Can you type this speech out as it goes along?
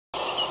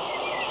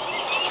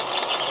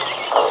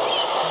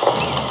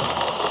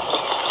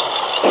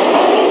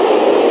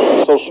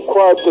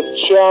subscribe the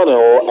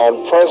channel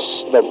and press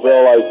the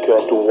bell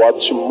icon to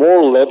watch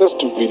more latest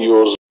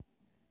videos.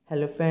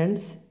 Hello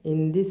friends,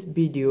 in this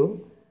video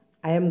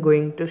I am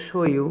going to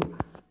show you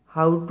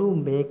how to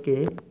make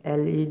a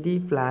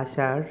LED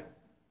flasher.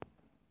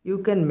 You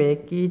can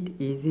make it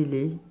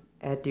easily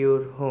at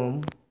your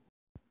home.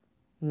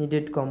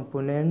 Needed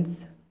components: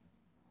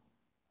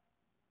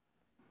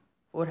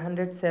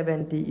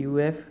 470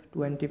 UF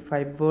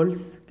 25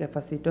 volts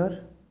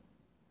capacitor,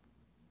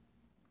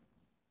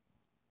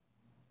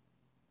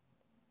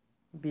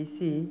 BC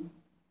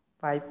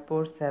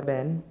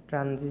 547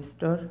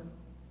 transistor,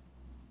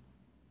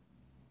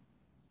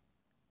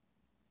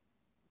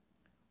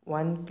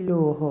 1 kilo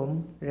ohm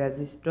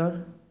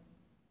resistor,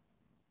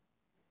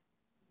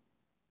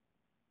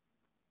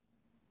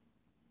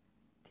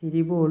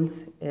 3 volts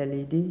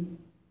LED,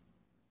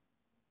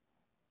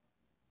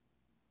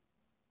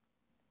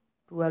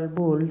 12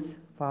 volts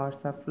power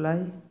supply.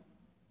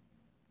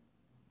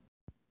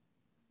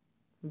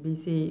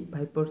 BC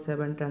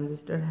 547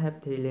 transistor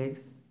have 3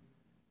 legs.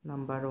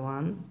 Number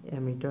 1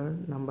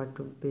 emitter, number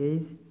 2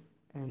 base,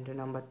 and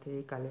number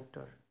 3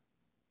 collector.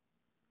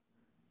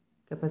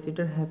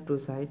 Capacitor have two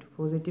sides,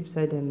 positive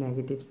side and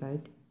negative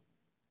side.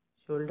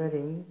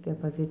 Soldering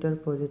capacitor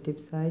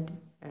positive side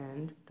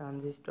and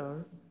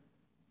transistor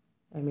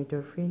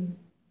emitter pin.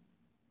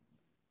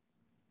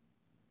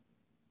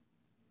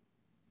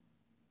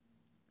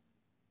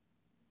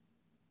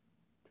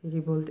 Three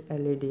volt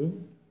LED.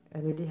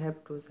 LED have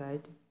two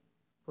sides,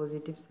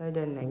 positive side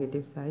and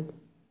negative side.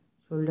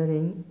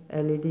 Soldering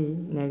LED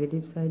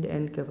negative side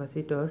and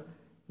capacitor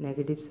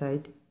negative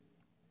side.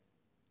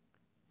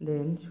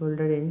 Then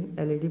soldering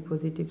LED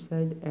positive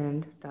side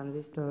and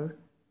transistor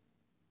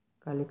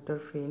collector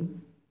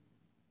pin.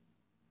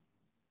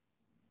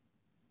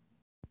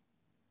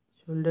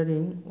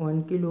 Soldering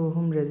 1 kilo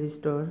ohm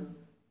resistor,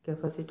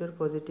 capacitor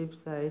positive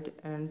side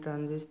and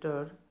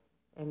transistor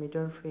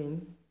emitter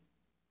pin.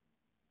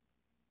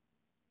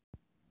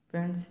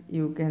 Friends,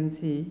 you can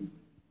see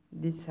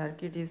this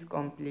circuit is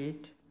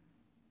complete.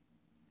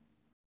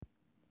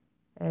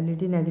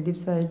 LED negative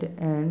side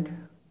and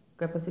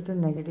capacitor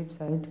negative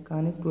side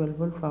connect 12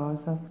 volt power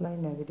supply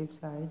negative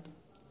side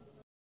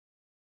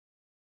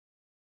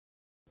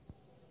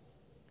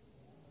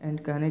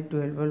and connect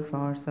 12 volt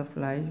power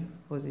supply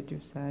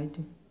positive side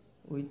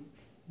with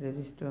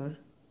resistor.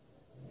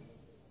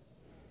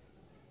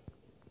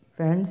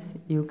 Friends,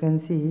 you can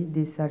see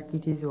this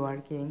circuit is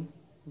working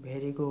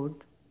very good.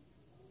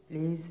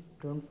 Please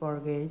don't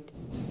forget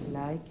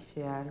like,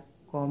 share,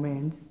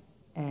 comments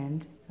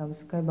and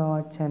subscribe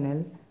our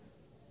channel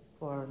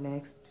for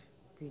next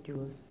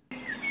videos.